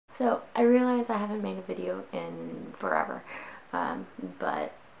So I realize I haven't made a video in forever,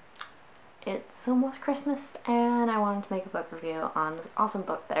 but it's almost Christmas and I wanted to make a book review on this awesome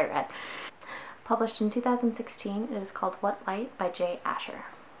book that I read. Published in 2016, it is called What Light by J. Asher.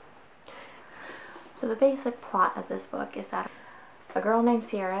 So the basic plot of this book is that a girl named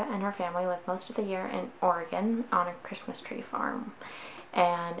Sierra and her family live most of the year in Oregon on a Christmas tree farm.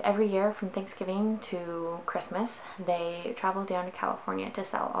 And every year from Thanksgiving to Christmas, they travel down to California to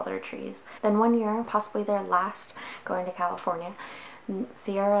sell all their trees. Then one year, possibly their last going to California,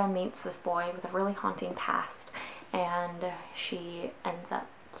 Sierra meets this boy with a really haunting past, and she ends up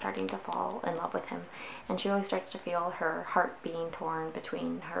starting to fall in love with him. And she really starts to feel her heart being torn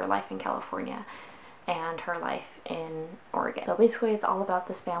between her life in California and her life in Oregon. So basically it's all about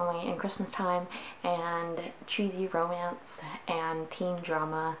this family in Christmas time and cheesy romance and teen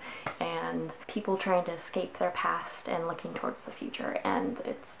drama and people trying to escape their past and looking towards the future, and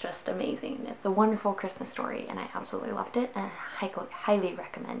it's just amazing. It's a wonderful Christmas story and I absolutely loved it and I highly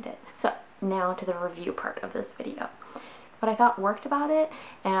recommend it. So now to the review part of this video. What I thought worked about it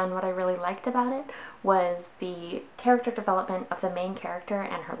and what I really liked about it was the character development of the main character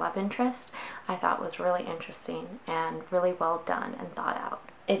and her love interest. I thought was really interesting and really well done and thought out.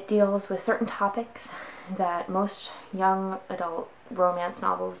 It deals with certain topics that most young adult romance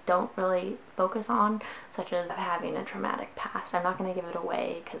novels don't really focus on, such as having a traumatic past. I'm not going to give it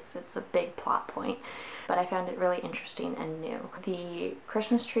away because it's a big plot point, but I found it really interesting and new. The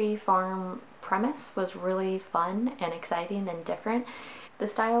Christmas tree farm premise was really fun and exciting and different. The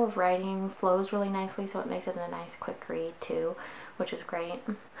style of writing flows really nicely, so it makes it a nice quick read too, which is great.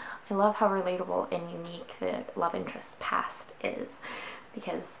 I love how relatable and unique the love interest's past is,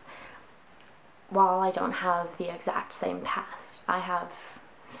 because while I don't have the exact same past, I have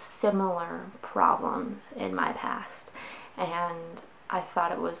similar problems in my past, and I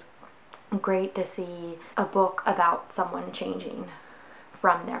thought it was great to see a book about someone changing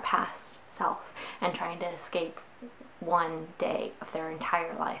from their past self and trying to escape one day of their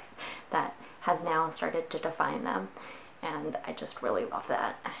entire life that has now started to define them. And I just really love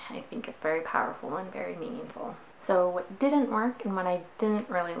that. I think it's very powerful and very meaningful. So what didn't work and what I didn't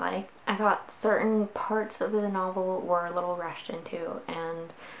really like, I thought certain parts of the novel were a little rushed into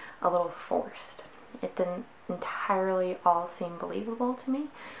and a little forced. It didn't entirely all seem believable to me,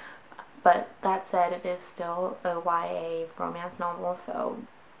 but that said, it is still a YA romance novel, so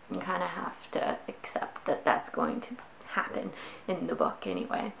you kind of have to accept that that's going to happen in the book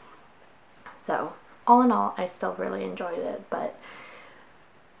anyway. So all in all, I still really enjoyed it, but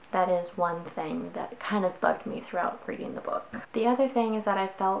that is one thing that kind of bugged me throughout reading the book. The other thing is that I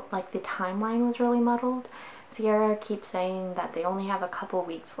felt like the timeline was really muddled. Sierra keeps saying that they only have a couple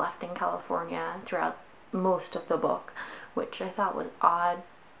weeks left in California throughout most of the book, which I thought was odd,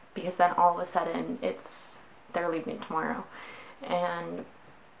 because then all of a sudden they're leaving tomorrow, and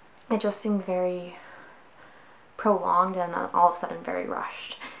it just seemed very prolonged and then all of a sudden very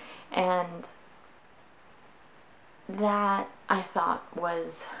rushed, and that I thought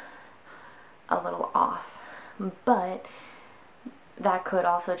was a little off. But that could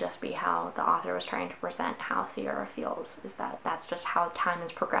also just be how the author was trying to present how Sierra feels, is that that's just how time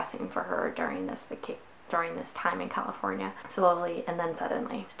is progressing for her during this time in California, slowly and then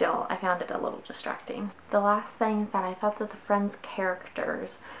suddenly. Still, I found it a little distracting. The last thing is that I thought that the friends'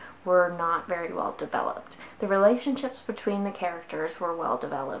 characters were not very well developed. The relationships between the characters were well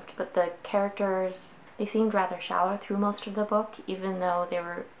developed, but the characters, they seemed rather shallow through most of the book, even though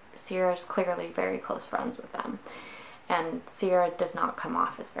Sierra's clearly very close friends with them. And Sierra does not come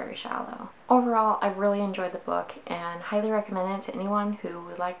off as very shallow. Overall, I really enjoyed the book and highly recommend it to anyone who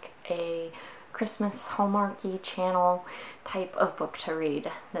would like a Christmas Hallmarky channel type of book to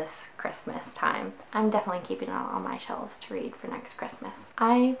read this Christmas time. I'm definitely keeping it on my shelves to read for next Christmas.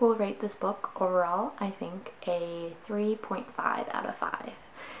 I will rate this book overall, I think, a 3.5 out of 5,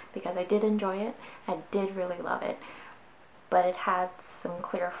 because I did enjoy it, I did really love it, but it had some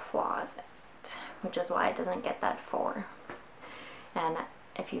clear flaws in it, which is why it doesn't get that 4. And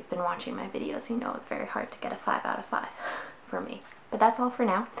if you've been watching my videos, you know it's very hard to get a 5 out of 5 for me. But that's all for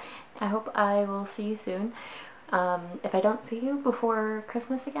now. I hope I will see you soon. If I don't see you before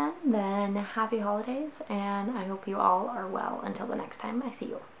Christmas again, then happy holidays, and I hope you all are well until the next time I see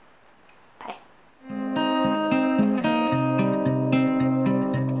you.